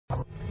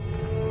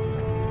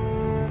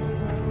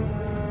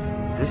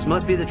This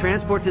must be the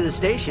transport to the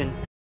station.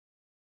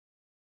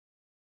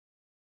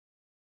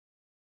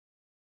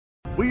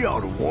 We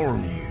ought to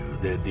warn you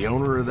that the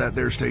owner of that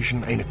there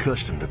station ain't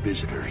accustomed to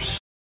visitors.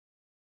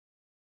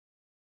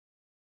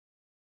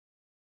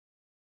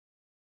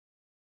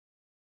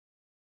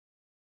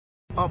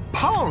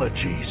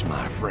 Apologies,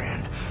 my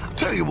friend.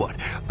 Tell you what,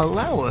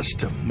 allow us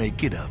to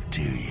make it up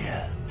to you.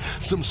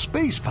 Some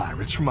space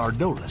pirates from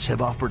Ardolus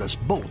have offered us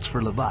bolts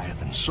for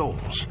Leviathan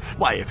souls.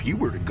 Why, if you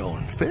were to go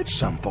and fetch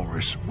some for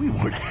us, we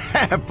would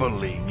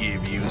happily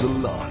give you the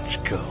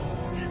launch code.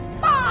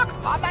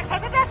 Lombax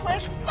has a death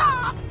wish!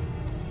 Mark!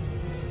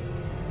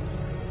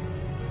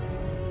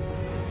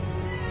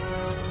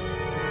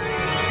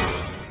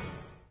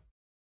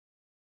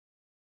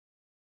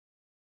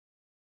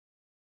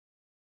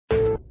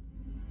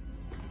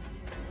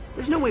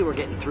 There's no way we're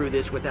getting through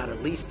this without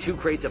at least 2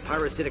 crates of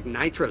pyrocytic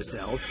nitro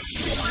cells.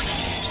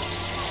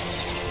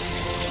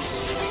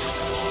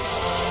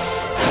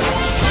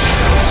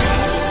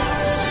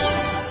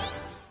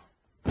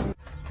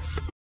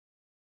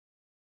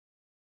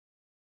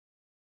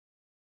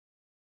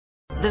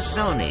 The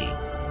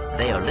Zoni.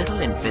 They are little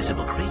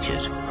invisible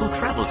creatures who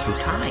travel through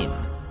time.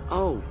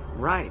 Oh,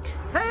 right.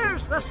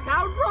 There's the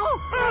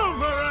scoundrel!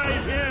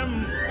 Pulverize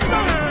him!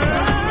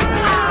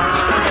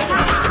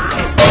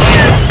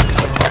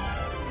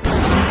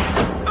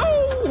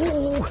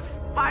 Oh!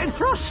 My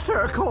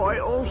thruster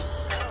coils!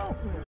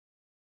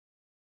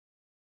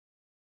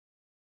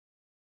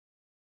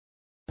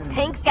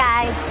 Thanks,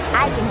 guys.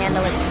 I can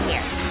handle it from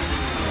here.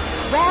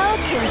 Well,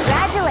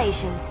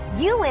 congratulations.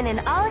 You win an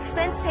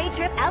all-expense-paid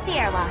trip out the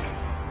airlock.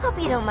 Hope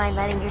you don't mind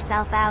letting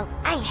yourself out.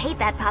 I hate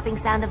that popping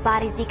sound of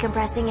bodies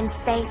decompressing in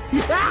space.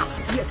 Yeah!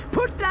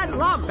 Put that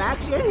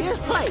Lombax in his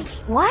place!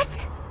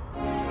 What?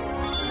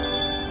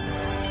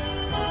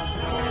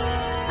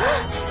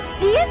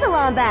 He is a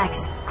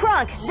Lombax!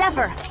 Kronk,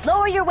 Zephyr,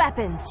 lower your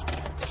weapons.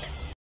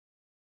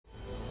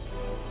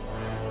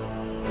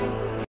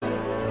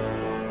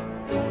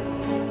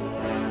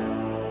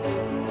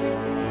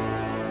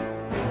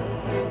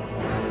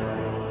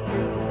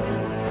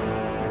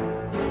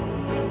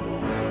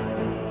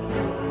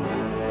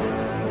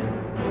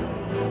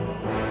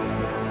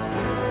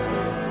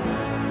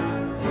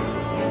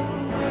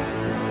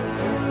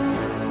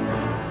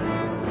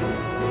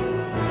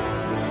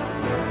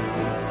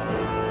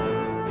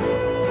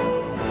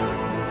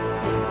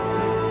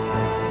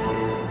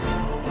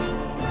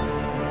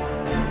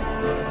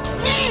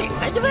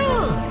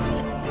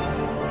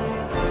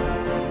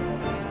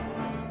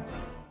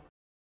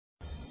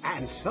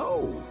 And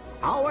so,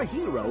 our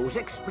heroes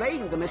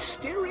explained the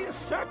mysterious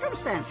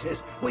circumstances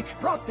which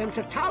brought them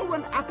to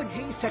Talwyn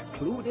Apogee's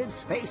secluded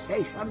space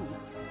station.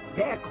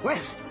 Their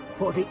quest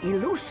for the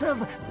elusive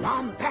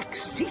Lombax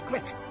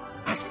secret.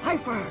 A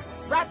cipher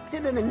wrapped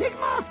in an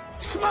enigma,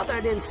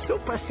 smothered in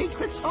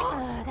super-secret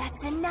sauce.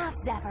 That's enough,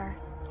 Zephyr.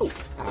 Oh,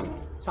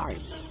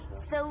 sorry.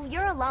 So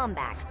you're a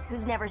Lombax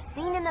who's never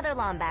seen another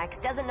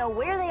Lombax, doesn't know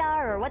where they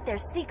are or what their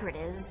secret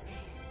is.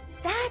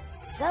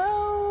 That's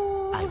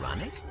so...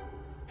 Ironic?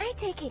 I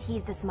take it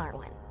he's the smart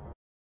one.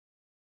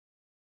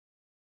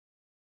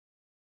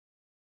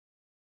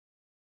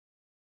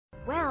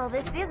 Well,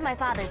 this is my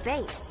father's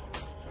base.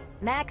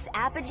 Max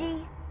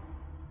Apogee?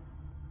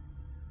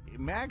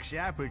 Max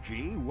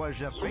Apogee was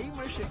a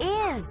famous...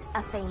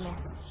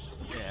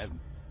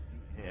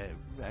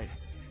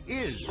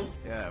 Is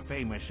a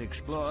famous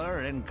explorer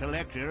and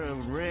collector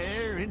of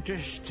rare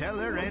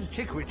interstellar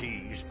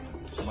antiquities,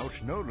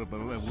 most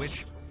notable of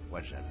which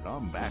was a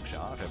Lombax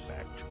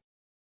artifact.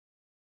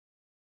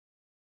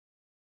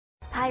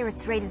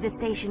 Pirates raided the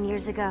station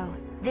years ago.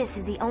 This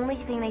is the only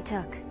thing they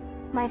took.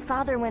 My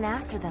father went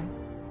after them,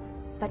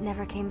 but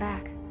never came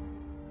back.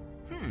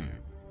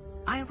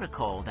 I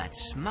recall that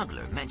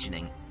smuggler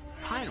mentioning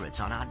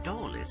pirates on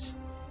Ardolus.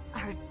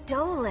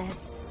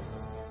 Ardolus?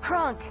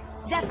 Kronk,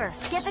 Zephyr,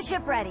 get the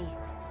ship ready.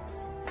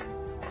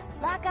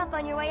 Lock up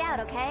on your way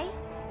out, okay?